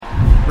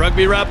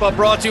Rugby Wrap-Up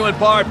brought to you in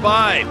part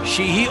by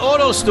Sheehy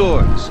Auto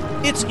Stores.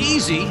 It's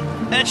easy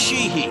at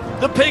Sheehy.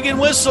 The Pig and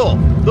Whistle,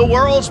 the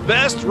world's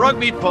best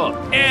rugby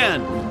pub.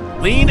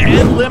 And Lean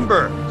and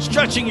Limber,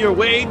 stretching your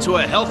way to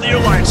a healthier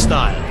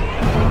lifestyle.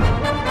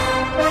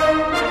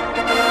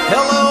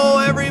 Hello,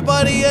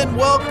 everybody, and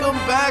welcome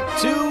back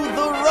to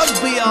The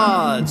Rugby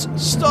Odds,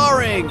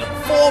 starring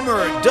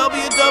former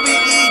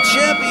WWE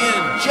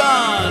champion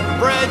John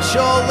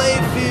Bradshaw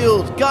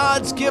Layfield,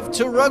 God's gift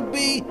to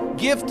rugby,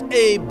 Gift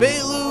A.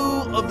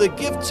 Bailu of the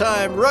Gift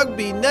Time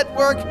Rugby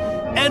Network,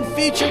 and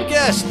featured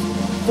guest,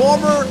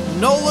 former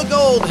NOLA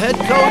Gold head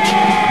coach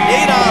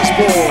Nate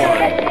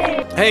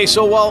Osborne. Hey,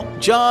 so while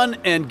John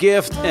and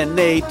Gift and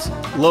Nate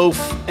loaf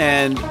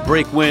and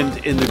break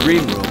wind in the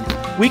green room,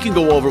 we can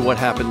go over what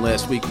happened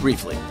last week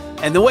briefly.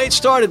 And the way it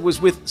started was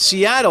with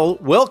Seattle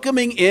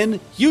welcoming in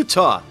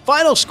Utah.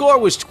 Final score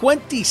was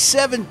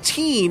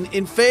 20-17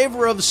 in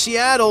favor of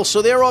Seattle,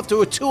 so they're off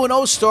to a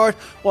 2-0 start,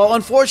 while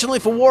unfortunately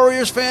for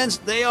Warriors fans,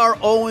 they are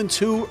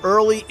 0-2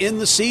 early in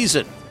the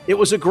season. It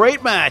was a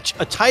great match,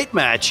 a tight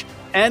match,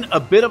 and a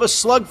bit of a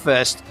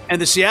slugfest,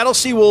 and the Seattle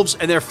Seawolves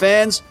and their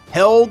fans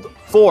held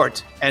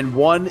fort and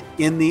won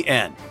in the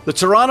end. The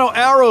Toronto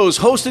Arrows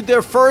hosted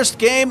their first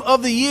game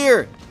of the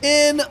year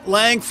in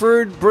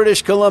Langford,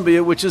 British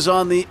Columbia, which is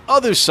on the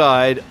other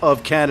side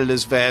of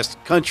Canada's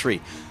vast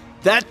country.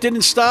 That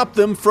didn't stop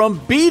them from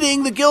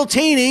beating the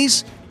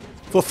Giltinis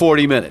for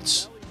 40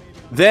 minutes.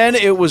 Then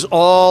it was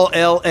all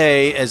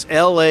L.A. as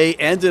L.A.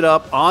 ended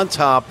up on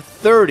top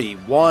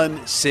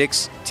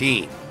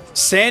 31-16.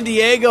 San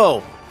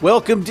Diego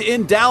welcomed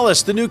in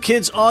Dallas, the new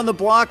kids on the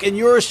block, and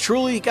yours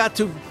truly got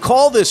to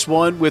call this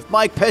one with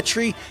Mike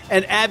Petrie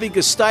and Abby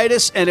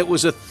Gustitis, and it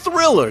was a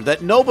thriller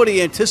that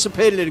nobody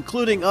anticipated,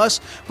 including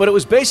us, but it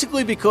was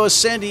basically because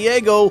San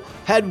Diego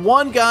had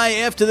one guy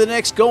after the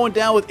next going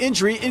down with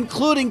injury,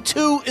 including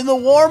two in the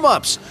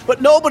warm-ups.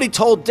 But nobody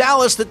told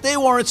Dallas that they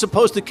weren't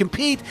supposed to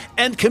compete,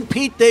 and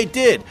compete they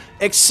did.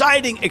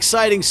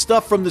 Exciting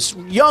stuff from this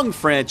young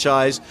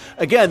franchise.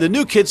 Again, the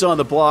new kids on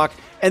the block,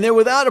 and they're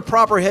without a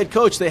proper head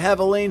coach. They have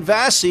Elaine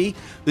Vassy,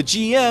 the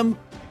GM,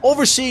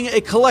 overseeing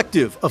a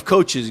collective of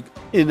coaches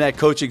in that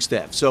coaching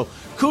staff. So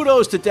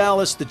kudos to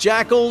Dallas. The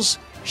Jackals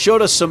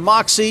showed us some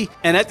moxie,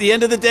 and at the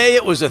end of the day,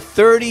 it was a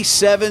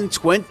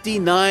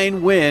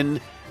 37-29 win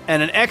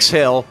and an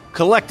exhale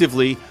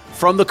collectively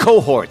from the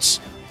cohorts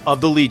of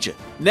the Legion.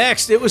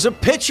 Next, it was a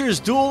pitcher's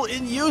duel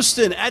in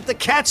Houston at the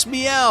Cats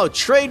Meow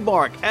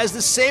trademark as the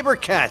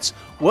SaberCats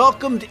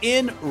welcomed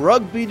in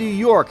Rugby New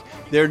York.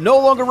 They're no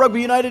longer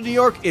Rugby United New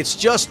York, it's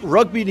just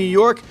Rugby New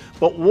York.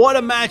 But what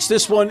a match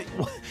this one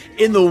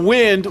in the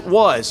wind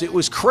was. It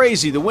was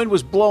crazy. The wind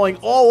was blowing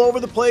all over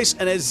the place,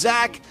 and as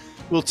Zach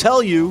will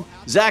tell you,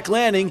 Zach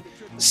Lanning,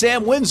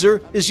 Sam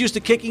Windsor is used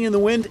to kicking in the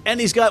wind, and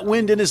he's got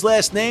wind in his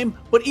last name,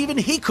 but even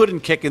he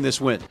couldn't kick in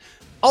this wind.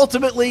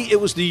 Ultimately,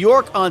 it was New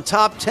York on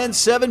top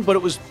 10-7, but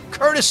it was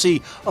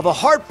courtesy of a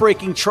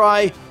heartbreaking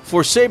try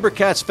for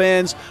SaberCats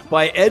fans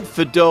by Ed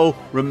Fideau.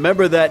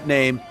 Remember that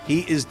name.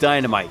 He is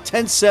dynamite.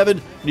 10-7,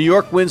 New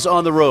York wins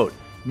on the road.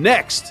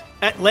 Next,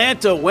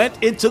 Atlanta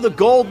went into the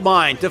gold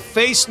mine to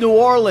face New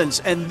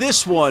Orleans, and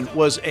this one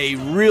was a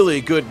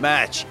really good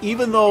match.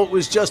 Even though it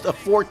was just a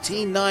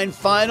 14-9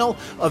 final,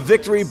 a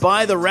victory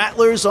by the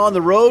Rattlers on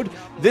the road,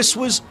 this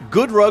was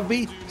good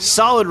rugby,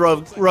 solid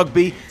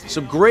rugby,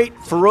 some great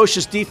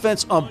ferocious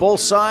defense on both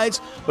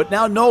sides, but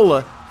now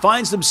NOLA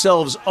finds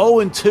themselves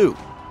 0-2.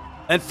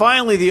 And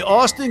finally, the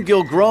Austin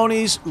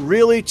Gilgronis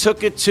really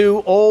took it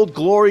to Old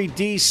Glory,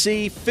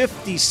 D.C.,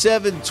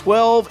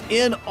 57-12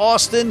 in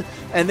Austin,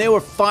 and they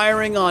were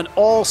firing on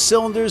all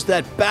cylinders.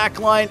 That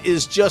backline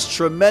is just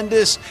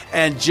tremendous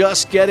and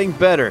just getting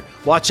better.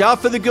 Watch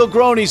out for the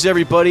Gilgronis,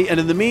 everybody, and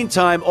in the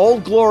meantime,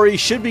 Old Glory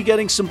should be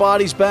getting some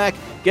bodies back,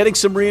 getting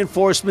some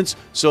reinforcements,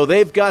 so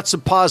they've got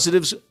some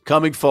positives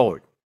coming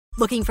forward.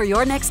 Looking for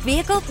your next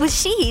vehicle? With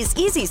Sheehy's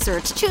Easy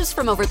Search, choose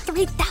from over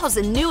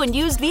 3,000 new and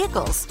used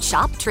vehicles.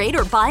 Shop, trade,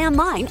 or buy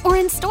online or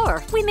in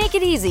store. We make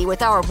it easy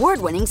with our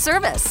award-winning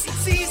service.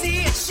 It's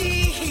easy at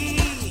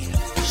Sheehy.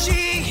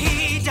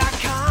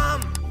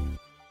 Sheehy.com.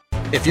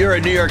 If you're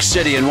in New York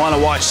City and want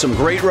to watch some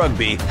great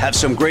rugby, have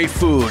some great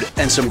food,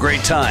 and some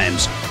great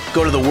times,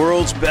 go to the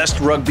world's best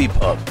rugby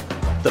pub,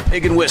 the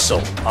Pig and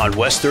Whistle on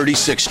West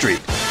 36th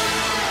Street.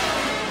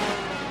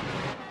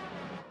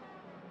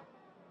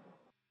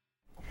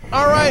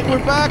 All right,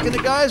 we're back, and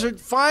the guys are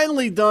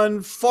finally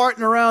done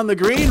farting around the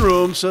green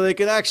room so they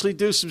can actually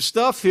do some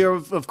stuff here.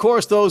 Of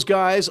course, those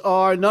guys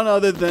are none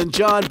other than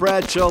John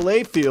Bradshaw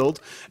Layfield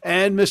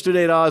and Mr.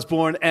 Nate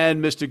Osborne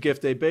and Mr.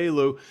 Gift A.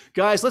 Bailu.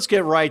 Guys, let's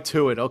get right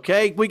to it,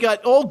 okay? We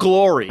got Old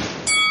Glory,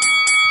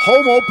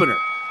 home opener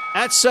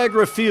at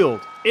Segra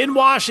Field in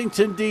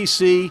Washington,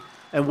 D.C.,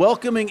 and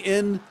welcoming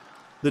in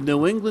the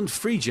New England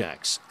Free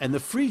Jacks. And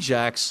the Free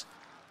Jacks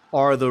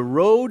are the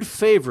road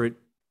favorite,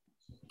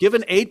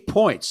 given 8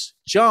 points.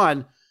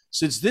 John,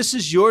 since this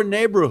is your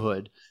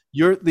neighborhood,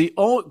 you're the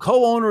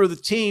co-owner of the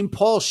team.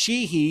 Paul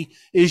Sheehy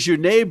is your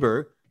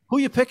neighbor. Who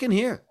you picking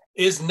here?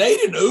 Is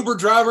Nate an Uber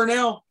driver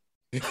now?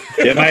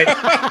 Yeah, mate.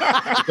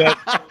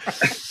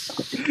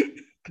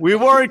 We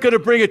weren't going to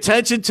bring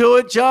attention to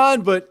it,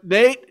 John, but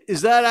Nate,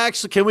 is that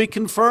actually, can we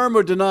confirm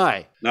or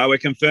deny? No, we're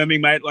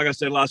confirming, mate. Like I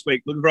said last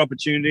week, looking for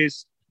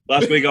opportunities.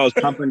 Last week I was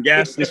pumping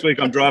gas. This week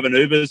I'm driving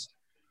Ubers.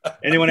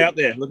 Anyone out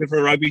there looking for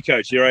a rugby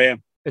coach? Here I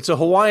am. It's a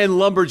Hawaiian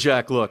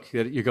lumberjack look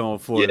that you're going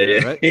for,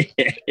 there, right?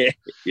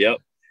 Yep.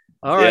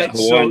 All right.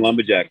 Hawaiian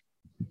lumberjack.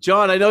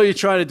 John, I know you're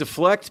trying to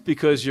deflect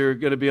because you're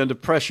going to be under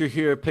pressure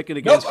here, picking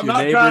against your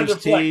neighbor's team. I'm not trying to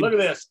deflect. Look at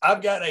this.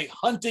 I've got a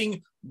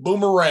hunting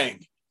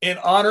boomerang in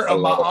honor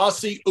of my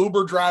Aussie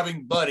Uber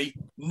driving buddy,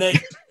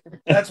 Nate.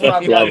 That's what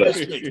I've got this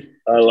week.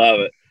 I love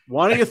it.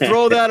 Why don't you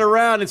throw that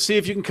around and see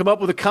if you can come up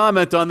with a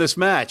comment on this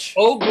match?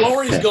 Old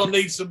Glory's going to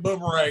need some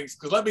boomerangs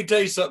because let me tell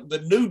you something.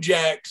 The New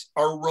Jacks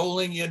are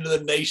rolling into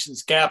the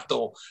nation's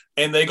capital,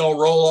 and they're going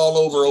to roll all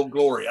over Old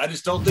Glory. I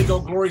just don't think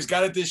Old Glory's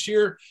got it this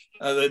year.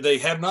 They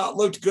have not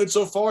looked good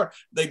so far.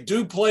 They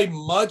do play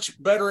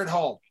much better at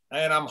home,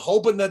 and I'm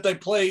hoping that they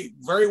play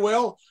very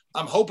well.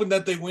 I'm hoping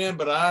that they win,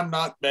 but I'm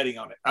not betting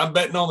on it. I'm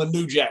betting on the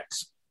New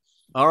Jacks.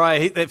 All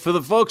right. For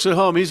the folks at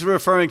home, he's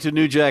referring to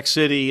New Jack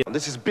City.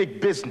 This is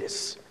big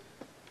business.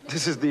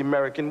 This is the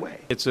American way.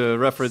 It's a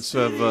reference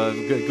of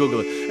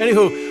Google it.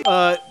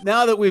 Anywho,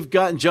 now that we've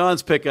gotten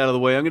John's pick out of the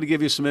way, I'm going to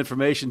give you some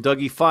information.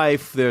 Dougie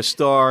Fife, their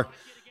star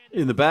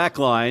in the back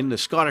line, the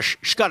Scottish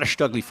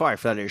Dougie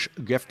Fife, that is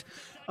a gift.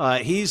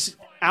 He's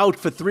out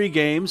for 3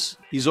 games.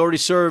 He's already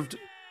served.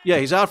 Yeah,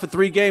 he's out for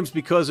 3 games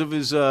because of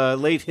his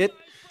late hit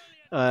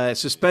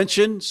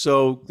suspension.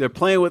 So they're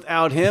playing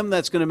without him.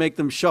 That's going to make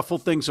them shuffle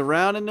things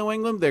around in New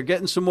England. They're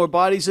getting some more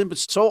bodies in, but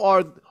so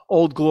are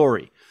Old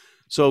Glory.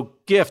 So,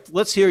 Gift,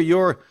 let's hear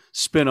your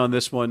spin on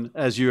this one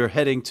as you're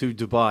heading to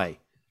Dubai.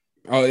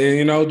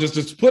 Oh,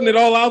 just putting it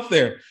all out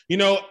there.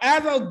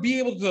 As I'll be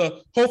able to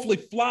hopefully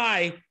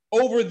fly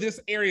over this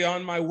area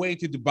on my way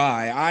to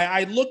Dubai,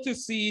 I look to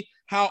see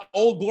how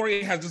Old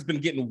Glory has just been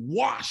getting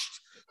washed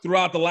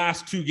throughout the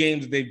last 2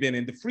 games that they've been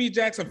in. The Free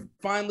Jacks have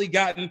finally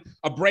gotten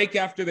a break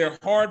after their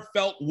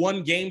hard-felt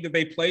 1 game that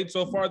they played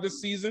so far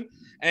this season,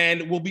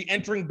 and will be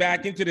entering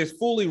back into this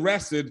fully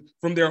rested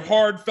from their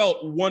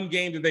hard-felt 1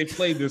 game that they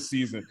played this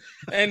season.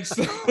 And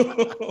so...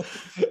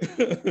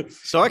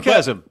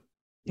 Sarcasm.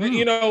 But,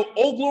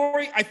 Old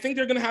Glory, I think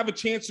they're going to have a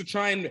chance to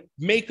try and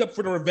make up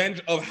for the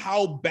revenge of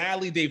how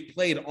badly they've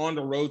played on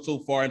the road so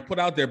far and put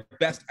out their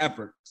best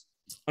efforts.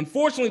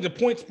 Unfortunately, the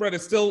point spread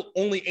is still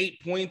only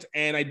 8 points,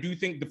 and I do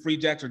think the Free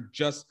Jacks are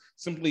just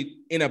simply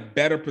in a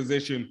better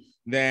position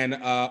than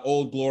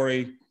Old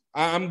Glory.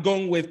 I'm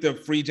going with the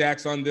Free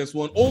Jacks on this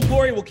one. Old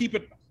Glory will keep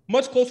it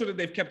much closer than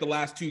they've kept the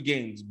last 2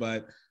 games,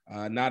 but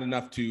not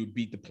enough to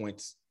beat the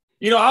points.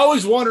 I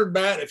always wondered,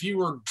 Matt, if you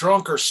were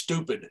drunk or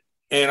stupid,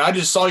 and I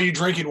just saw you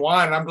drinking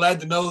wine, and I'm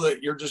glad to know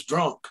that you're just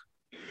drunk.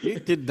 You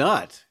did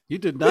not. You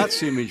did not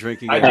see me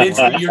drinking I did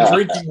see you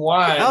drinking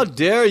wine. How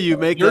dare you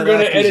make You're that going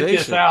to accusation? edit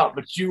this out,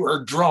 but you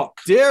are drunk.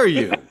 Dare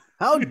you?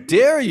 How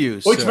dare you,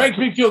 Which sir? makes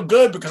me feel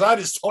good because I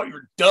just thought you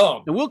were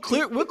dumb. And we'll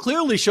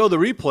clearly show the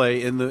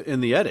replay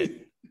in the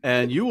edit,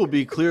 and you will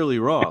be clearly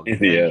wrong.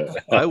 Yeah.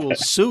 I will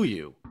sue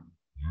you.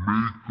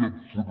 Make up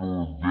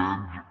for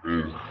the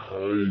revenge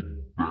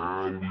of how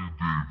badly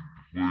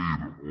they've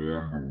played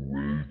on the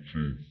road so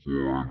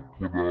far and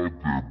put out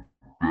their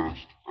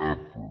best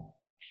effort.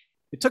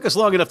 It took us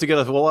long enough to get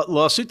a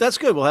lawsuit. That's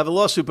good. We'll have a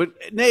lawsuit. But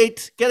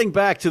Nate, getting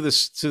back to the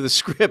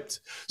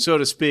script, so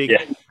to speak,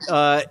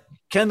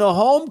 can the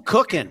home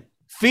cooking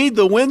feed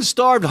the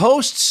wind-starved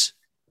hosts,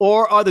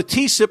 or are the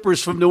tea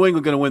sippers from New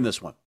England going to win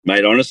this one?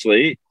 Mate,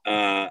 honestly,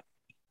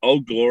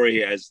 Old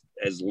Glory has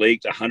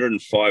leaked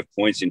 105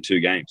 points in 2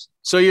 games.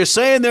 So you're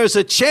saying there's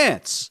a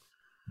chance?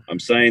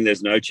 I'm saying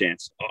there's no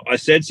chance. I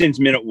said since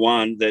minute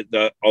 1 that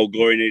the Old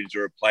Glory needed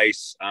to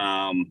replace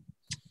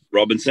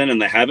Robinson, and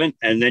they haven't.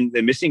 And then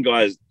they're missing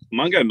guys.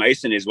 Mungo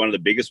Mason is one of the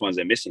biggest ones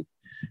they're missing.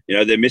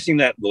 They're missing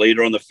that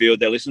leader on the field.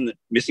 They're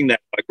missing that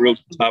real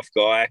tough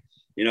guy.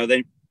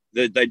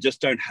 They just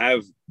don't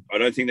have. I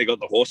don't think they got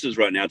the horses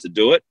right now to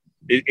do it.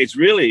 It's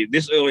really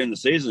this early in the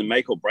season,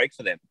 make or break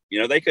for them.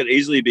 They could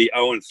easily be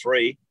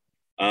 0-3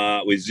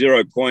 with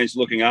 0 points,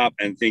 looking up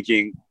and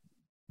thinking,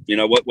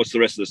 what's the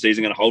rest of the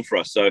season going to hold for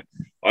us? So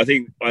I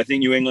think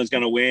New England's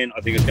going to win.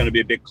 I think it's going to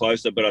be a bit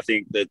closer, but I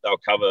think that they'll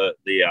cover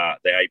the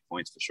 8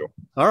 points for sure.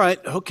 All right.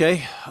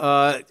 Okay.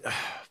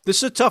 This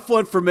is a tough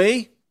one for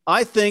me.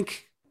 I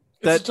think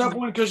it's a tough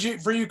one because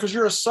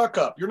you're a suck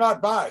up. You're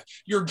not biased.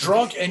 You're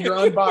drunk and you're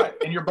unbiased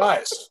and you're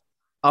biased.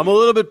 I'm a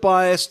little bit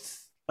biased.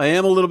 I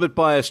am a little bit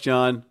biased,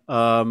 John.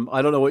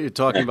 I don't know what you're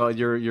talking about.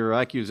 Your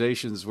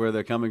accusations, where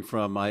they're coming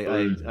from.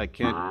 I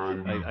can't.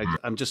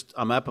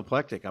 I'm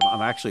apoplectic.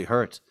 I'm actually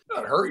hurt. You're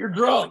not hurt. You're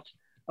drunk.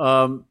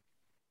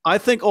 I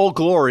think Old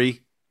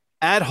Glory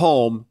at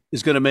home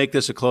is going to make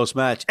this a close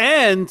match,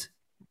 and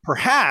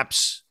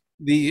perhaps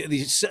the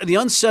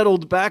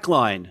unsettled back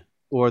line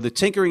or the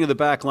tinkering of the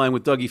back line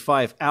with Dougie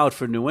Fife out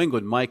for New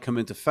England might come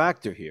into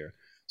factor here.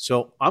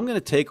 So I'm going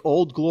to take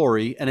Old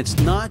Glory, and it's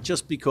not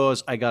just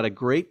because I got a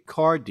great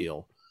car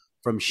deal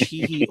from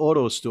Sheehy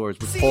Auto Stores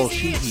with Paul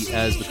Sheehy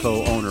as the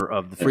co-owner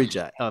of the Free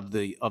Jack of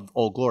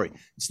Old Glory.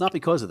 It's not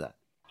because of that.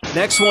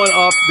 Next one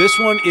up. This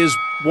one is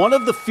one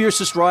of the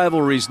fiercest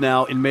rivalries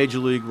now in Major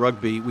League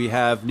Rugby. We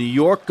have New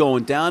York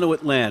going down to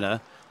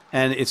Atlanta,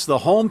 and it's the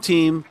home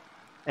team,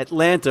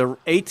 Atlanta,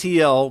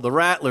 ATL, the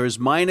Rattlers,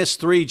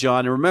 -3,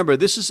 John. And remember,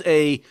 this is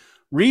a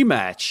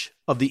rematch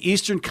of the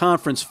Eastern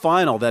Conference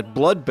Final, that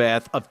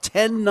bloodbath of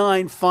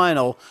 10-9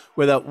 final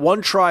where that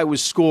one try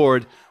was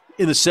scored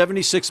in the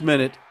 76th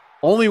minute.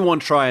 Only one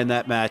try in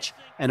that match,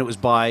 and it was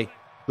by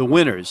the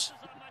winners,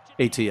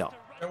 ATL.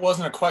 It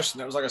wasn't a question.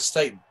 That was like a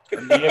statement. Do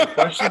you have a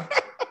question?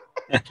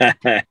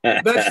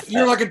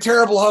 You're like a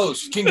terrible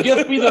host. Can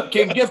Gift be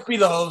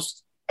the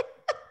host?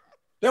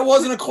 That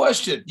wasn't a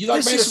question.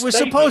 We're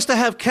supposed to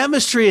have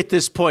chemistry at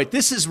this point.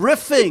 This is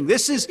riffing.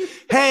 This is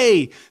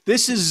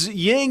this is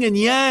yin and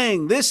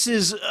yang. This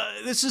is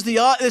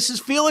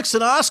Felix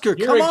and Oscar.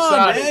 You're Come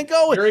excited. on, man,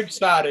 go. You're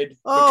excited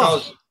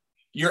because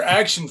your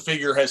action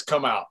figure has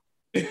come out.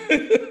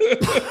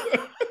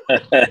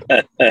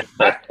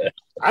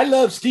 I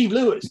love Steve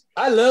Lewis.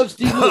 Paul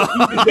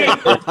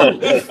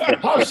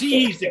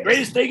Sheehy's the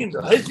greatest thing in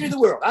the history of the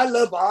world. I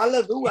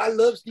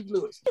love Steve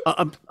Lewis.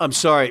 I'm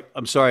sorry.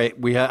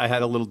 I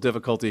had a little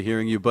difficulty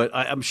hearing you, but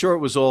I'm sure it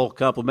was all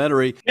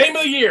complimentary. Game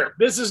of the year.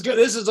 This is good.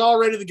 This is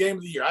already the game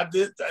of the year. I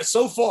did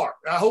so far.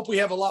 I hope we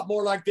have a lot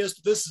more like this.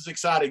 But this is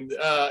exciting.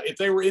 If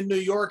they were in New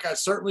York, I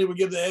certainly would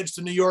give the edge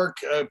to New York.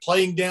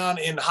 Playing down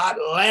in hot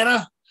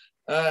Atlanta.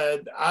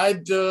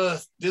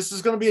 This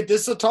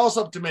is a toss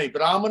up to me,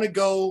 but I'm going to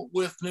go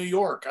with New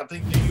York. I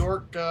think New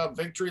York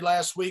victory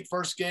last week,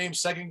 first game,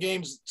 second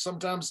games.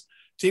 Sometimes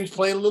teams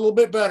play a little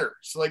bit better.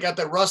 So they got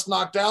that rust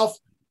knocked out.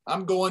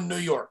 I'm going New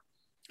York.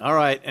 All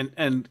right.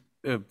 And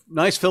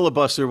nice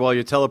filibuster while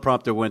your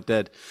teleprompter went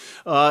dead.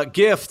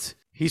 Gift.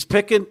 He's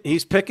picking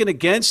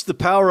against the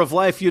Power of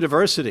Life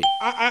University.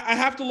 I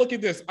have to look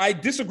at this. I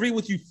disagree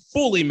with you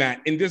fully,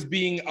 Matt, in this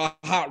being a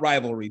hot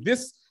rivalry.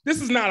 This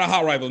is not a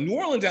hot rivalry. New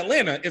Orleans,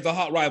 Atlanta is a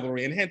hot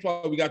rivalry, and hence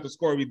why we got the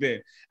score we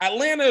did.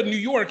 Atlanta, New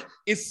York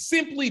is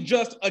simply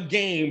just a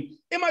game.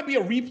 It might be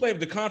a replay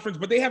of the conference,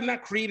 but they have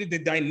not created the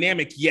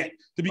dynamic yet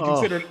to be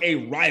considered a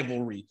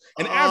rivalry.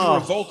 And as a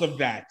result of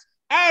that,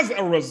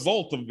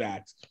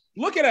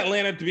 look at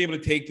Atlanta to be able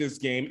to take this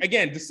game.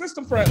 Again, the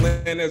system for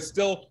Atlanta is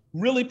still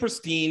really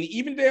pristine,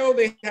 even though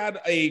they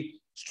had a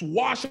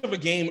swash of a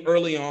game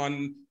early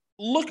on.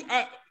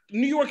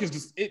 New York is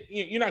just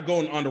you're not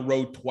going on the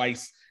road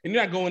twice, and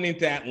you're not going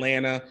into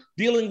Atlanta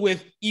dealing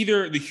with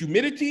either the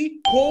humidity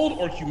cold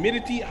or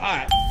humidity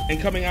hot and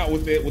coming out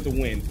with it with a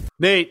win.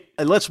 Nate,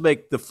 and let's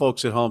make the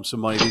folks at home some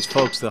money. These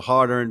folks, the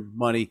hard-earned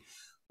money.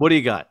 What do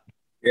you got?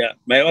 Yeah,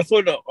 mate,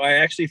 I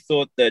actually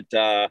thought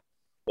that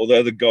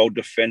although the goal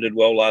defended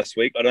well last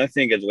week, I don't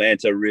think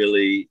Atlanta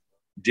really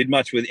did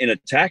much in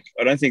attack.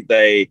 I don't think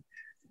they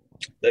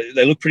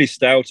look pretty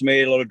stale to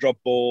me. A lot of drop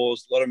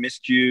balls, a lot of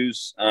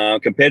miscues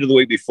compared to the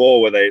week before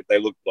where they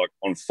looked like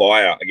on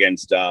fire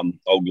against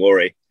Old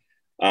Glory.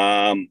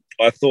 I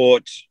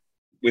thought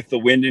with the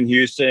wind in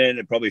Houston,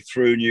 it probably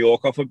threw New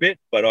York off a bit,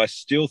 but I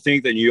still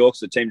think that New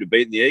York's the team to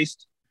beat in the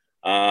East.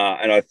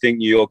 And I think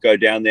New York go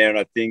down there, and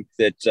I think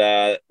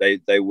that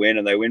they win,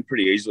 and they win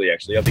pretty easily,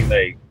 actually. I think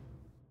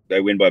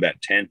they win by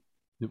about 10.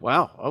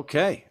 Wow.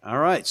 Okay. All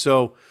right.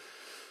 So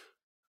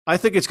I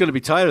think it's going to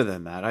be tighter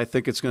than that. I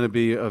think it's going to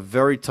be a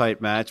very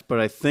tight match, but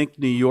I think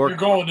New York. You're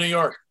going with New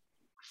York.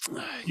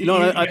 You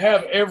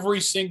have every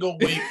single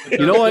week.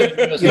 You know what?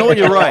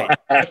 You're right.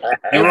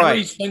 You're right.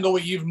 Every single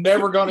week. You've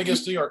never gone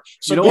against New York.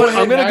 So you know what?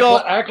 I'm going to go.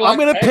 I'm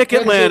going to pick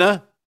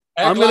Atlanta.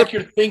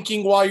 You're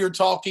thinking while you're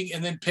talking,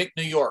 and then pick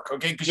New York,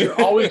 okay? Because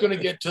you're always going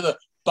to get to the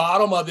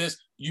bottom of this.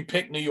 You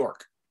pick New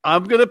York.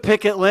 I'm going to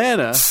pick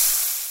Atlanta,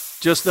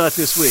 just not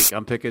this week.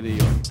 I'm picking New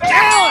York.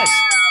 Dallas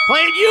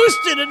playing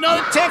Houston,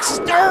 another Texas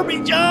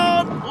Derby,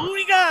 John. Who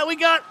we got? We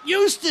got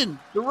Houston,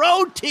 the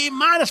road team,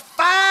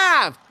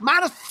 -5.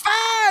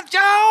 -5,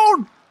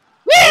 John.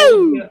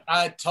 Woo!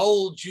 I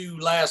told you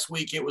last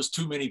week it was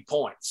too many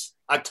points.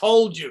 I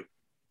told you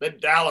that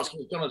Dallas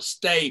was going to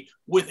stay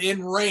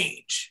within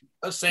range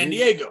of San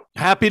Diego.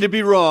 Happy to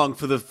be wrong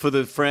for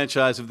the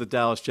franchise of the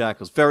Dallas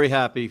Jackals. Very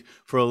happy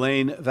for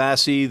Elaine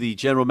Vassy, the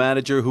general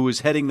manager who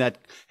is heading that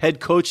head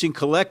coaching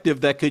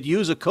collective that could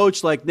use a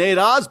coach like Nate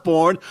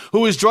Osborne,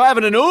 who is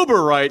driving an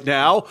Uber right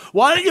now.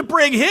 Why don't you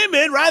bring him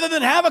in rather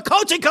than have a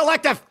coaching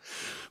collective?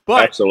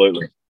 But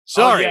absolutely.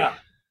 Sorry. Oh, yeah.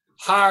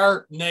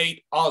 Hire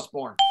Nate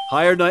Osborne.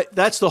 Hire Nate.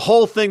 That's the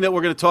whole thing that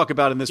we're going to talk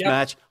about in this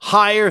match.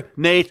 Hire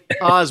Nate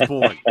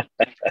Osborne.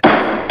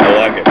 I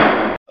like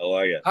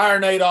it. Hire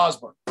Nate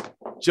Osborne.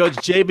 Judge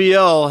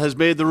JBL has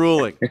made the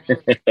ruling.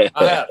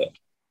 I have.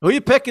 Who are you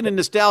picking in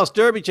this Dallas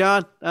Derby,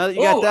 John? You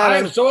got that? I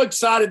am so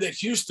excited that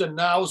Houston.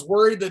 I was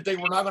worried that they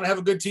were not going to have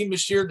a good team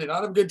this year. They did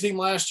not have a good team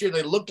last year.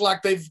 They look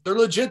like they're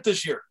legit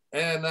this year,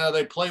 and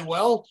they play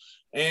well.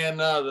 And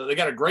they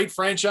got a great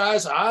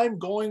franchise. I'm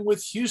going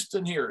with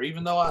Houston here,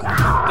 even though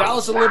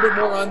Dallas is a little bit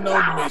more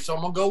unknown to me. So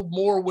I'm going to go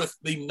more with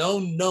the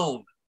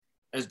known,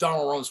 as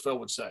Donald Rumsfeld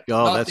would say.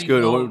 Oh, that's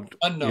good.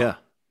 Unknown.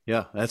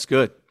 Yeah, that's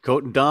good.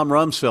 Coat and Dom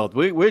Rumsfeld.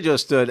 We're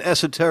just an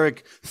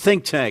esoteric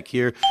think tank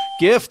here.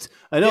 Gift,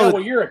 I know. Yeah,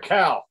 well, you're a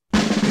cow.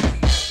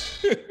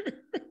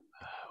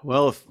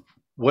 Well, if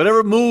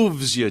whatever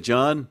moves you,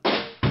 John.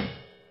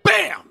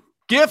 Bam!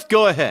 Gift,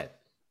 go ahead.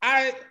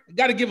 I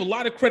got to give a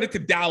lot of credit to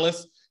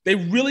Dallas. They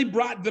really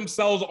brought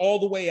themselves all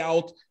the way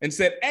out and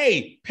said,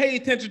 hey, pay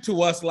attention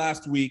to us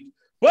last week.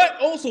 But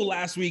also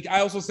last week, I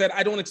also said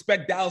I don't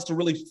expect Dallas to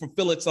really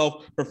fulfill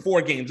itself for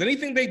 4 games.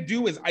 Anything they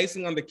do is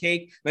icing on the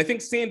cake. And I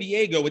think San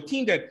Diego, a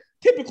team that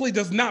typically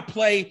does not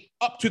play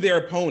up to their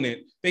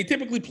opponent, they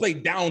typically play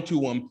down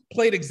to them,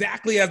 played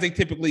exactly as they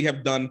typically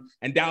have done,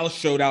 and Dallas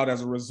showed out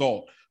as a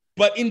result.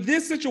 But in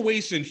this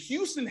situation,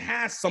 Houston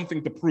has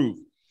something to prove.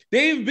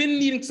 They've been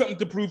needing something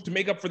to prove to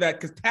make up for that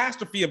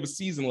catastrophe of a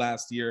season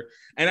last year.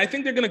 And I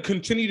think they're going to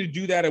continue to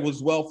do that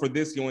as well for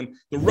this year. And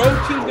the road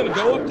team's going to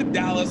go up to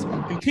Dallas,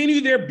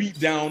 continue their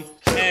beatdown,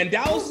 and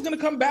Dallas is going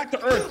to come back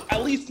to earth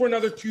at least for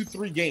another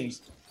 2-3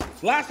 games.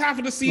 Last half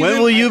of the season. When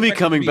will you be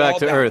coming back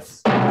to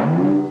earth?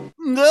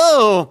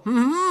 No.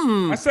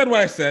 I said what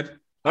I said.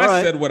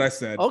 I said what I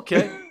said.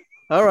 Okay.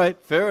 All right.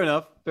 Fair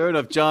enough. Fair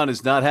enough. John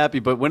is not happy,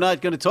 but we're not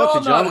going to talk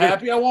to John. I'm not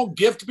happy. I want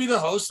Gift to be the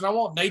host, and I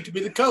want Nate to be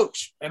the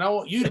coach, and I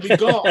want you to be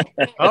gone.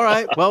 All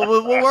right. Well,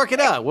 we'll work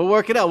it out. We'll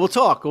work it out. We'll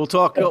talk. We'll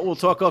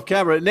talk off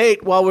camera.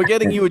 Nate, while we're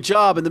getting you a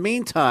job in the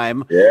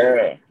meantime,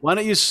 why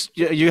don't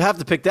you have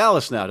to pick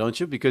Dallas now, don't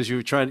you? Because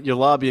you're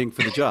lobbying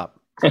for the job.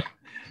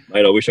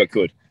 Mate, I wish I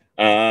could.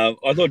 I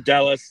thought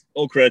Dallas,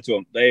 all credit to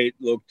them. They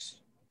looked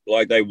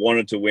like they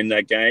wanted to win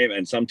that game,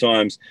 and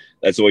sometimes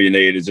that's all you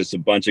need is just a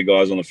bunch of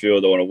guys on the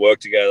field that want to work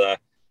together,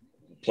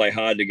 play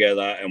hard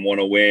together, and want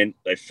to win.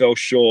 They fell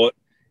short.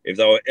 If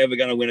they were ever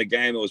going to win a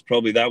game, it was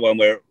probably that one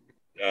where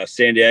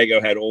San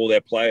Diego had all their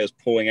players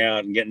pulling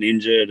out and getting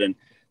injured, and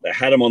they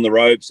had them on the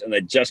ropes, and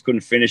they just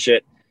couldn't finish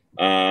it.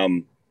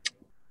 I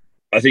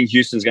think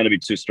Houston's going to be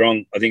too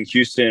strong. I think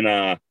Houston,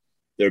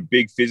 they're a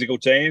big physical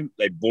team.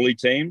 They bully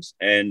teams,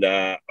 and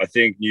I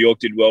think New York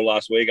did well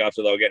last week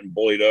after they were getting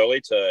bullied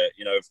early to,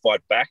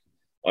 fight back.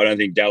 I don't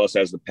think Dallas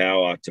has the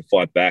power to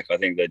fight back. I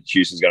think that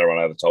Houston's going to run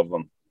over the top of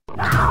them.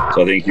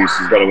 So I think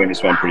Houston's got to win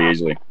this one pretty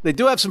easily. They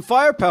do have some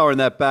firepower in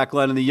that back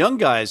line, and the young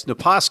guys,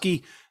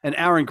 Naposki and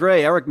Aaron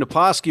Gray. Eric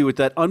Naposki with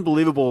that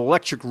unbelievable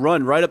electric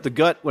run right up the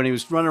gut when he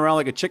was running around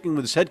like a chicken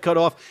with his head cut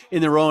off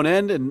in their own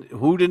end, and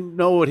who didn't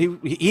know what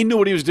he knew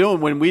what he was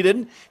doing when we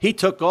didn't. He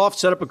took off,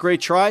 set up a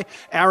great try.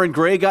 Aaron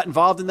Gray got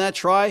involved in that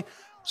try.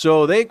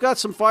 So they've got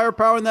some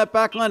firepower in that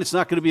back line. It's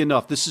not going to be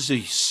enough. This is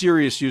a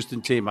serious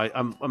Houston team.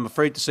 I'm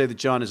afraid to say that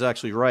John is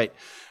actually right.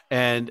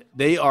 And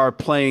they are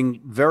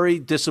playing very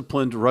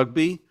disciplined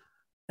rugby,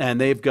 and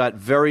they've got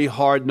very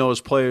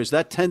hard-nosed players.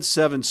 That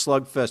 10-7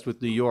 slugfest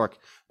with New York,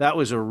 that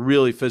was a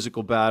really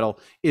physical battle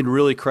in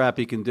really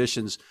crappy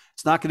conditions.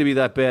 It's not going to be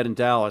that bad in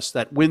Dallas.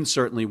 That wind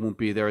certainly won't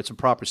be there. It's a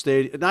proper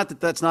stadium. Not that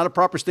that's not a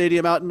proper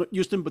stadium out in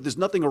Houston, but there's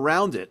nothing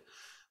around it,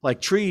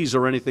 like trees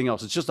or anything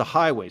else. It's just a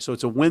highway, so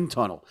it's a wind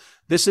tunnel.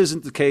 This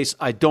isn't the case,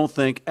 I don't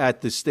think,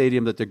 at the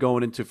stadium that they're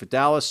going into for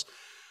Dallas.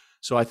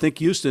 So I think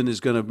Houston is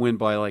going to win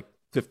by like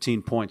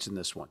 15 points in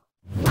this one.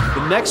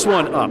 The next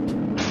one up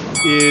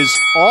is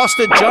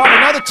Austin. John,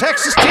 another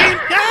Texas team.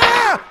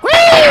 Yeah!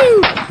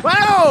 Woo!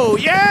 Wow!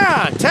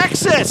 Yeah!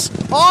 Texas!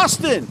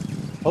 Austin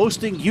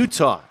hosting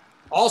Utah.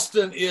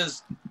 Austin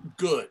is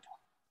good,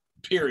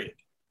 period.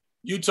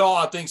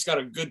 Utah, I think, has got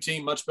a good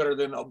team, much better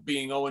than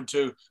being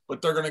 0-2, but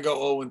they're going to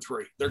go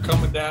 0-3. They're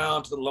coming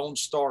down to the Lone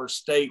Star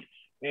State,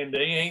 and they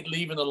ain't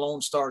leaving the Lone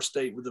Star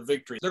State with a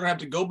victory. They're going to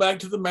have to go back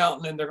to the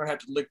mountain, and they're going to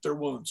have to lick their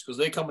wounds because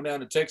they're coming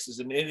down to Texas,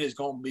 and it is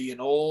going to be an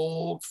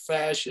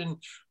old-fashioned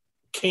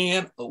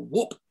can of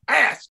whoop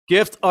ass.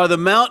 Gift, are the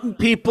mountain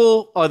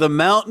people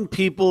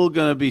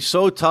going to be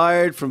so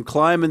tired from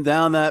climbing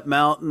down that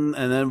mountain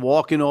and then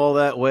walking all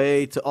that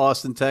way to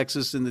Austin,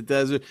 Texas in the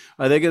desert?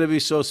 Are they going to be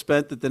so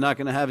spent that they're not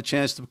going to have a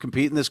chance to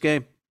compete in this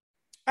game?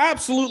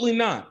 Absolutely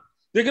not.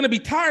 They're going to be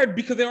tired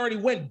because they already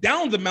went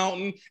down the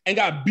mountain and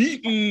got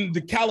beaten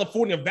the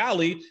California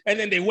Valley. And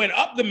then they went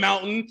up the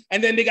mountain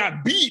and then they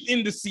got beat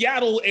in the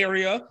Seattle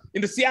area,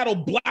 in the Seattle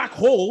black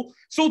hole.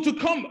 So to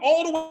come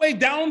all the way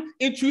down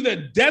into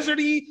the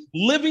deserty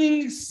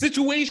living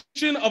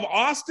situation of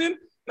Austin,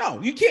 no,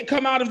 you can't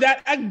come out of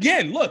that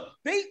again. Look,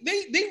 they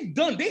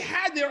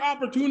had their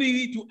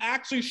opportunity to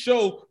actually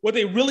show what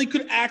they really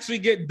could actually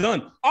get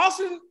done.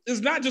 Austin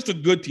is not just a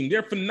good team. They're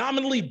a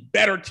phenomenally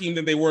better team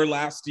than they were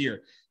last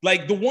year.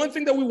 Like, the one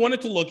thing that we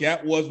wanted to look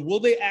at was, will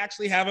they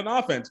actually have an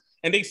offense?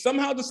 And they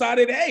somehow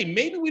decided, hey,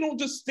 maybe we don't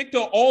just stick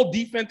to all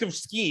defensive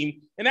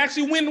scheme and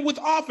actually win with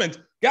offense.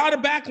 Got a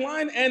back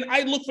line, and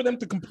I look for them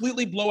to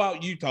completely blow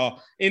out Utah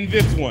in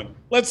this one.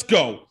 Let's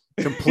go.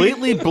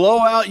 Completely blow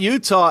out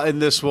Utah in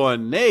this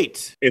one.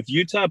 Nate. If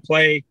Utah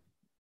play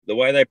the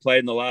way they played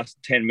in the last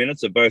 10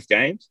 minutes of both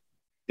games,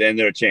 then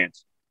they're a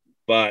chance.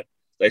 But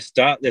they're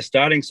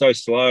starting so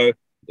slow.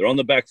 They're on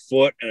the back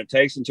foot, and it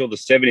takes until the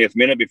 70th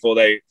minute before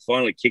they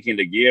finally kick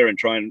into gear and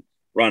try and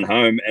run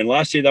home. And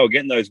last year they were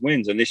getting those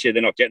wins, and this year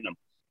they're not getting them.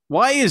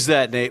 Why is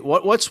that, Nate?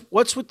 What's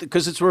with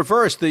because it's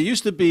reversed. There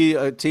used to be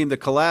a team that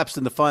collapsed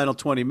in the final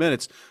 20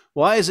 minutes.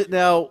 Why is it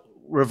now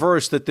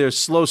reversed that they're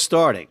slow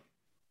starting?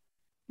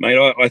 Mate,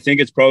 I think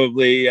it's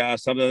probably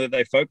something that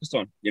they focused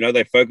on.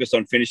 They focused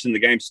on finishing the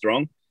game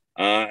strong,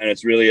 and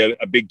it's really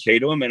a big key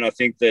to them. And I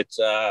think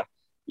that,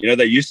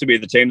 they used to be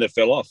the team that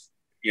fell off.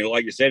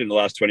 Like you said, in the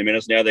last 20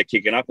 minutes, now they're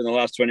kicking up in the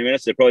last 20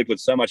 minutes. They probably put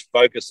so much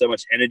focus, so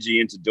much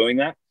energy into doing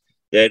that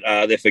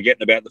they're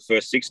forgetting about the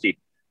first 60.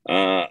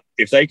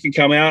 If they can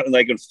come out and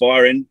they can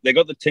fire in, they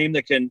got the team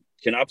that can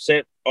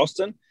upset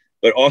Austin,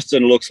 but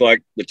Austin looks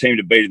like the team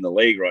to beat in the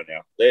league right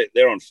now.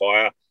 They're on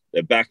fire.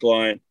 Their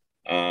backline,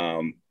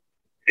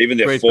 even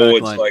their Great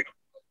forwards, backline.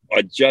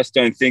 I just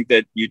don't think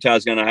that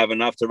Utah's going to have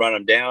enough to run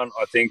them down.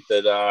 I think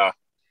that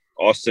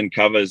Austin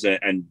covers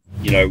and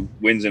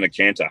wins in a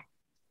canter.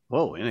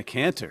 Whoa, in a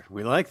canter.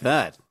 We like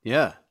that.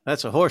 Yeah,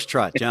 that's a horse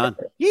trot, John.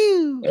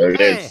 You. There it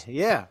is.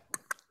 Yeah.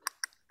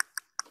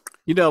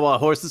 You know about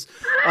horses.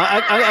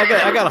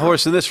 I got a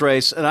horse in this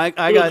race, and I You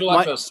got look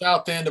like a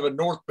south end of a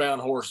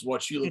northbound horse.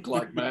 What you look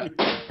like, Matt?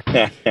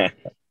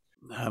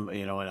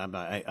 you know what? I'm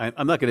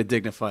not going to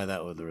dignify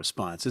that with a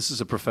response. This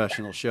is a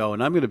professional show,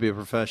 and I'm going to be a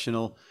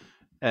professional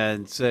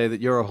and say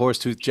that you're a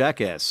horse-toothed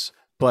jackass.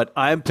 But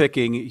I'm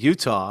picking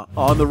Utah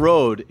on the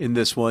road in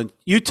this one.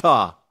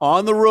 Utah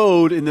on the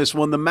road in this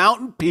one. The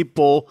Mountain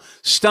People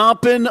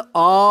stomping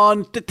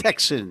on the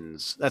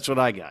Texans. That's what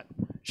I got.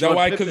 Is that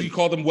why? Because you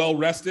called them well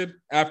rested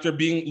after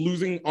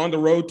losing on the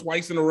road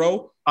twice in a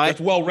row? That's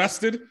well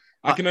rested.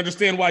 I can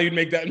understand why you'd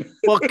make that.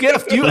 Well,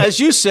 Gift, as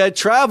you said,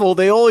 travel,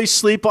 they always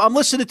sleep. I'm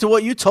listening to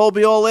what you told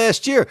me all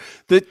last year.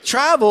 The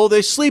travel,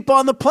 they sleep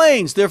on the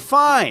planes. They're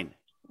fine.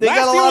 They Last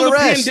got a year lot was of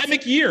rest.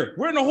 Pandemic year.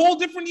 We're in a whole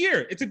different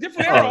year. It's a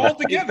different era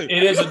altogether.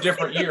 It is a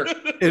different year.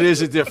 It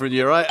is a different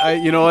year.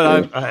 You know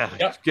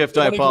what? Gift,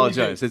 I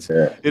apologize. It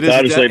is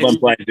hard to sleep on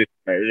planes. It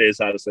is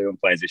hard to sleep on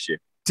planes this year.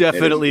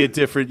 Definitely a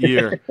different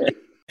year.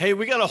 Hey,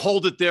 we got to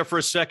hold it there for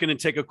a second and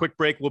take a quick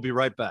break. We'll be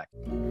right back.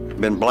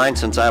 Been blind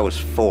since I was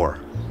 4.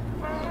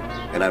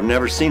 And I've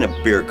never seen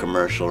a beer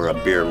commercial or a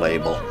beer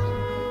label.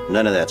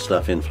 None of that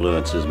stuff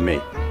influences me.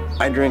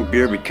 I drink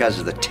beer because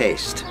of the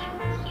taste.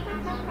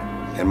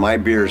 And my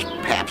beer's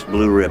Pabst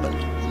Blue Ribbon.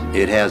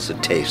 It has the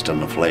taste and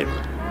the flavor.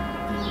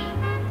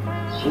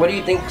 What do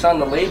you think's on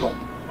the label?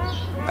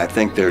 I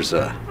think there's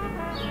a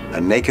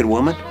naked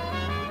woman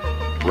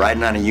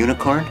riding on a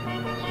unicorn,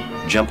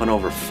 jumping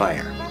over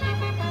fire.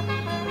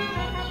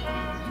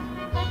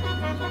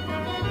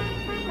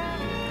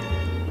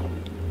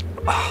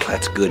 Oh,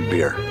 that's good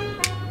beer.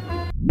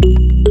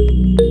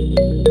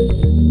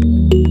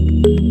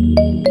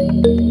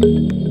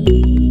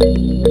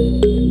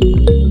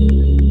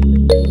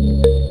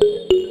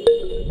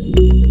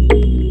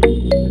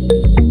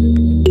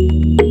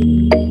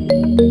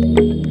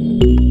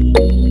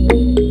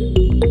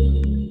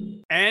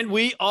 And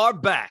we are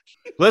back.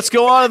 Let's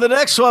go on to the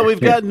next one.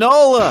 We've got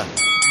Nola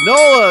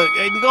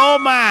and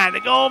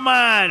the gold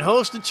mine,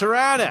 hosting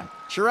Tirana.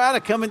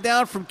 Tirana coming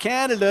down from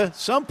Canada,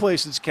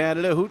 someplace in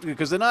Canada,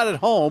 because they're not at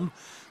home.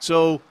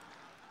 So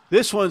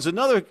this one's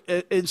another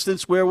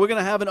instance where we're going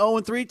to have an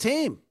 0-3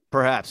 team,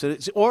 perhaps.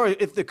 Or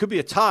if there could be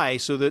a tie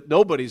so that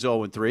nobody's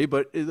 0-3.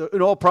 But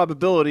in all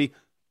probability,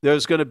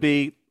 there's going to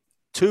be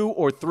 2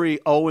 or 3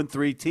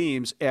 0-3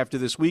 teams after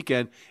this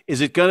weekend. Is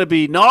it going to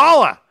be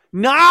Nala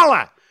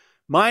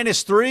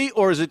 -3,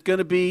 or is it going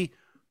to be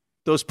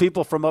those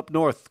people from up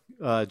north,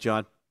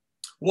 John?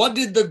 What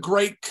did the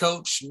great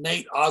coach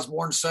Nate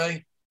Osborne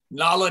say?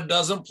 Nala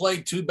doesn't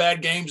play 2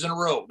 bad games in a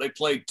row. They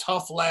played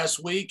tough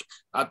last week.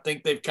 I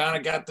think they've kind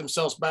of got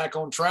themselves back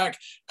on track.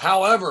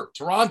 However,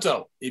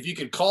 Toronto, if you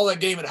could call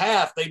that game at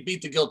half, they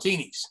beat the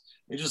Giltinis.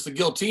 It's just the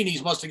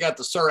Giltinis must have got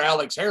the Sir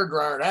Alex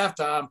hairdryer at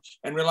halftime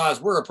and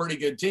realized we're a pretty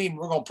good team.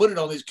 We're going to put it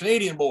on these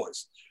Canadian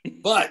boys.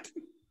 But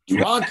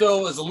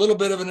Toronto is a little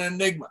bit of an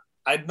enigma.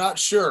 I'm not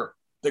sure.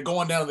 They're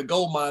going down to the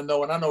gold mine,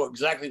 though, and I know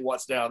exactly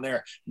what's down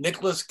there.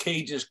 Nicolas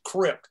Cage's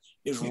crypt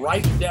is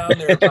right down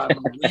there by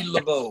Marie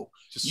Laveau.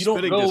 You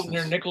don't go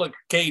near Nicolas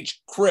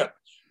Cage crypt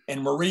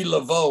and Marie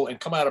Laveau and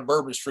come out of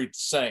Bourbon Street the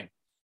same.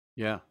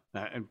 Yeah,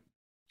 and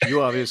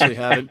you obviously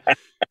haven't.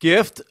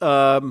 Gift,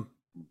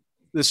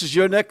 this is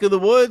your neck of the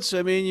woods.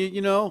 I mean,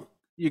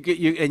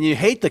 you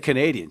hate the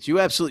Canadians.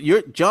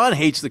 John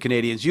hates the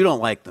Canadians. You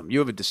don't like them. You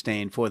have a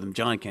disdain for them.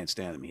 John can't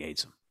stand them. He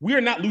hates them. We are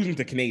not losing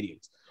to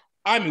Canadians.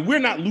 I mean, we're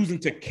not losing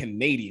to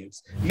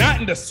Canadians, not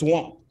in the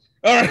swamp.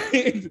 All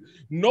right.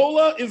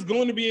 Nola is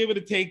going to be able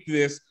to take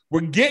this.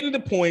 We're getting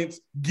the points,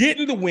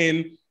 getting the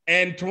win.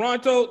 And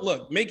Toronto,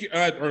 look,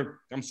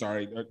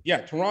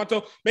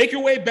 Toronto, make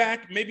your way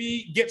back.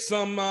 Maybe get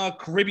some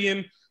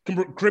Caribbean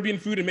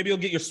food, and maybe you'll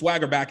get your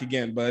swagger back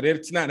again. But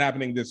it's not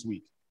happening this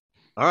week.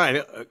 All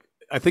right.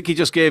 I think he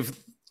just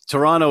gave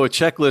Toronto a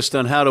checklist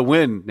on how to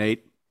win,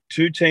 Nate.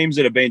 2 teams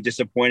that have been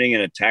disappointing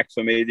in attack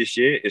for me this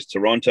year is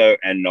Toronto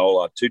and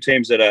Nola. 2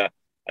 teams that are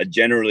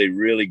generally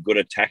really good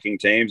attacking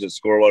teams that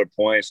score a lot of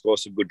points, score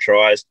some good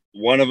tries.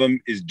 One of them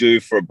is due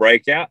for a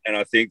breakout, and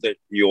I think that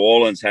New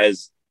Orleans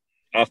has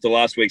after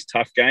last week's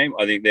tough game,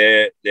 I think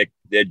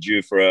they're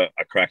due for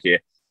a crack here.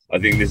 I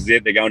think this is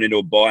it. They're going into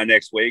a bye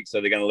next week, so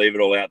they're going to leave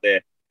it all out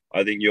there.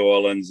 I think New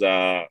Orleans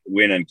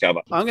win and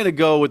cover. I'm going to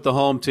go with the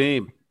home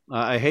team.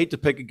 I hate to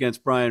pick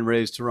against Brian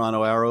Ray's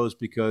Toronto Arrows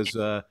because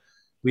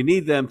we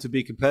need them to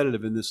be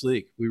competitive in this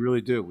league. We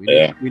really do. We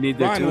need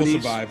their Brian will toonies.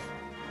 survive.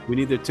 We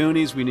need their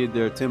toonies. We need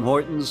their Tim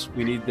Hortons.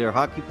 We need their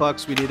hockey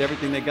pucks. We need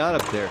everything they got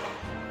up there.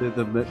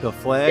 The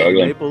flag,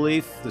 the maple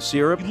leaf, the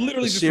syrup. You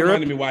literally just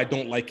reminded me why I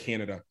don't like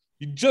Canada.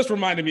 You just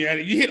reminded me.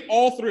 You hit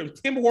all three.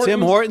 Tim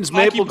Hortons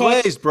maple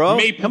pucks, glazed, bro.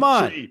 Maple Come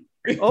on. tree.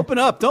 Open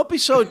up. Don't be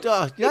so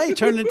yeah, you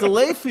turned into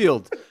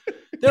Layfield.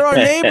 They're our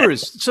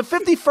neighbors. It's a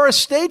 51st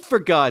state, for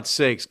God's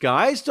sakes,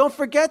 guys. Don't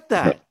forget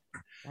that.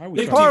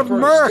 They're part of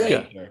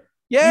America.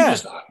 Yeah.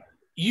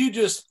 You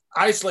just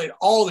isolate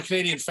all the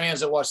Canadian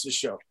fans that watch this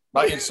show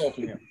by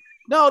insulting him.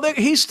 No,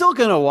 he's still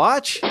going to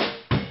watch.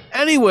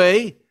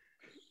 Anyway,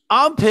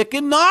 I'm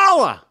picking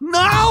Nala.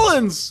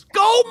 Nolans.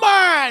 Go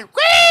mine.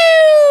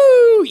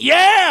 Woo!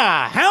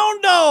 Yeah.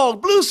 Hound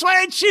dog. Blue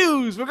suede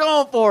shoes. We're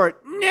going for it.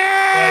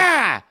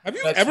 Yeah. Have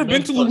you ever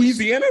been to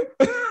Louisiana?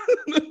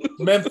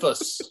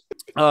 Memphis.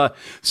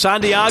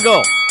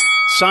 Santiago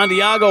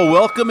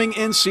welcoming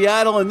in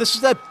Seattle, and this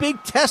is that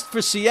big test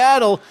for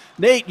Seattle.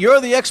 Nate, you're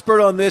the expert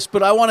on this,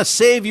 but I want to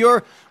save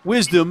your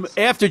wisdom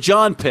after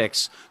John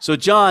picks. So,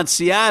 John,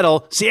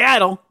 Seattle,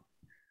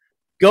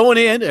 going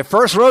in, their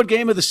first road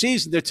game of the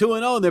season. They're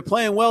 2-0, and they're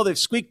playing well. They've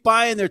squeaked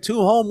by in their 2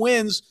 home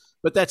wins,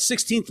 but that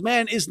 16th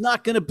man is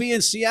not going to be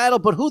in Seattle.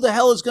 But who the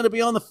hell is going to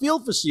be on the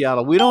field for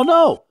Seattle? We don't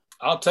know.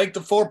 I'll take the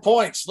 4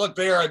 points. Look,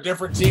 they are a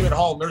different team at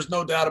home. There's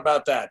no doubt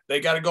about that. They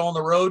got to go on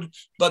the road,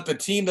 but the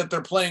team that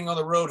they're playing on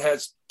the road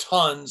has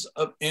tons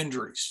of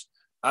injuries.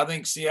 I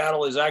think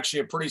Seattle is actually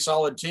a pretty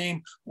solid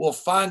team. We'll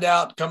find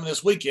out coming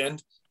this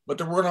weekend, but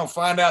then we're going to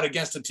find out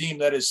against a team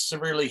that is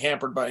severely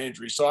hampered by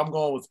injuries. So I'm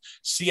going with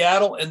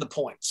Seattle and the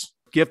points.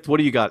 Gift, what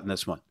do you got in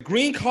this one?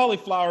 Green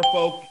cauliflower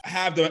folk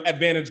have the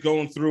advantage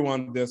going through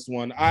on this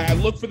one. I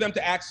look for them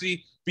to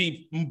actually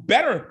be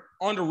better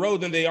on the road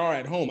than they are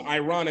at home,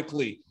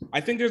 ironically. I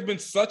think there's been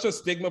such a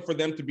stigma for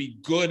them to be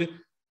good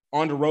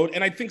on the road.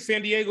 And I think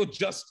San Diego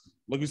just,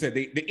 like we said,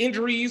 the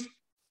injuries.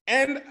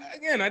 And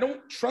again, I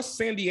don't trust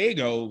San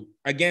Diego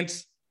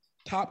against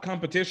top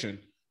competition.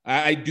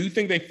 I do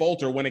think they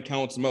falter when it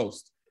counts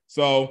most.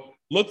 So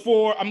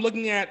I'm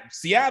looking at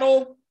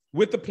Seattle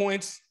with the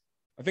points.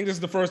 I think this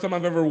is the first time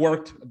I've ever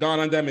gone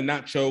on them and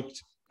not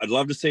choked. I'd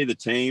love to see the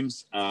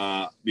teams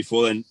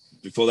before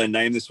they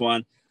name this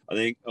one. I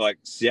think like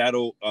San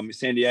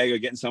Diego,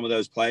 getting some of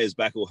those players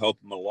back will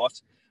help them a lot.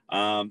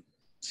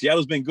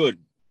 Seattle's been good,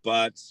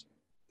 but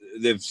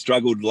they've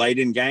struggled late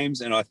in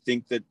games. And I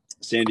think that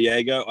San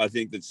Diego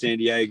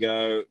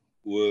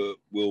will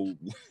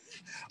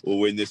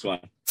win this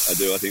one. I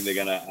do. I think they're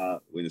going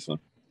to win this one.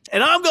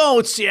 And I'm going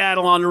with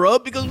Seattle on the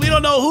road because we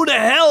don't know who the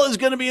hell is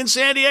going to be in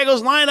San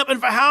Diego's lineup and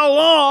for how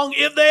long,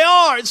 if they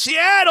are. And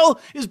Seattle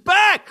is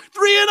back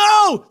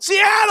 3-0.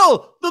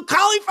 Seattle, the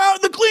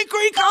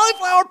green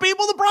cauliflower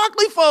people, the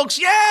broccoli folks.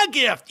 Yeah,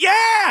 Gift.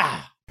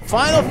 Yeah.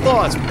 Final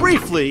thoughts,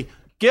 briefly.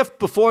 Gift,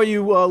 before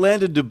you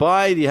land in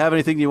Dubai, do you have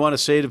anything you want to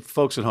say to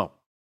folks at home?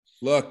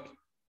 Look,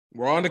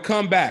 we're on the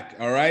comeback,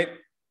 all right?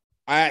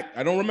 I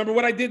don't remember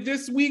what I did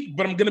this week,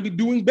 but I'm going to be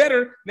doing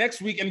better next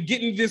week and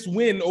getting this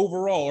win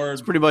overall.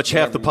 It's pretty much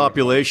half the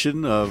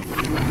population of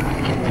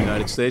the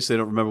United States. They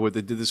don't remember what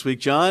they did this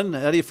week. John,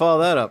 how do you follow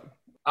that up?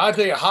 I'll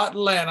tell you, Hot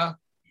Atlanta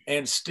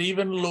and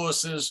Stephen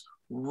Lewis's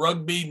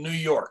Rugby New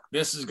York.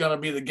 This is going to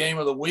be the game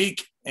of the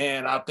week,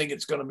 and I think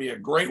it's going to be a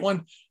great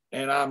one,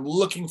 and I'm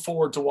looking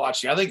forward to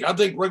watching. I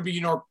think Rugby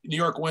New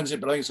York wins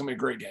it, but I think it's going to be a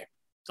great game.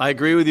 I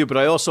agree with you, but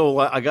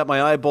I got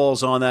my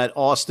eyeballs on that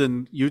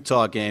Austin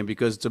Utah game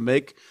because it's a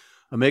make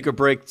or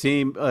break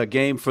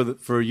game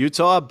for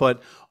Utah.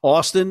 But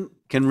Austin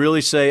can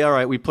really say, all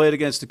right, we played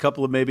against a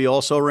couple of maybe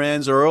also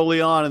rans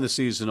early on in the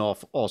season,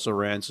 also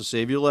ran. So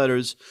save your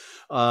letters.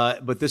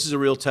 But this is a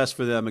real test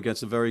for them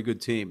against a very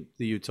good team,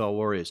 the Utah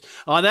Warriors.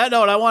 On that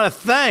note, I want to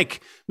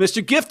thank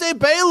Mr. Gift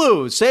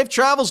Bailu, Safe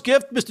Travels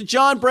Gift, Mr.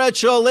 John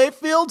Bradshaw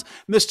Layfield,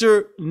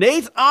 Mr.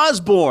 Nate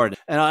Osborne.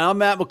 And I'm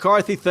Matt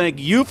McCarthy. Thank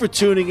you for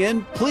tuning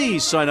in.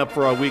 Please sign up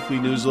for our weekly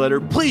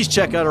newsletter. Please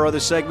check out our other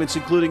segments,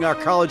 including our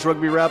college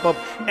rugby wrap-up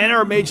and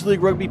our Major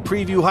League Rugby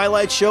preview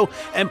highlight show.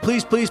 And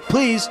please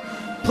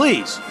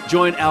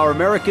join our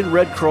American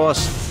Red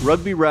Cross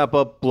Rugby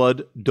Wrap-Up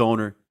Blood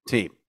Donor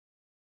Team.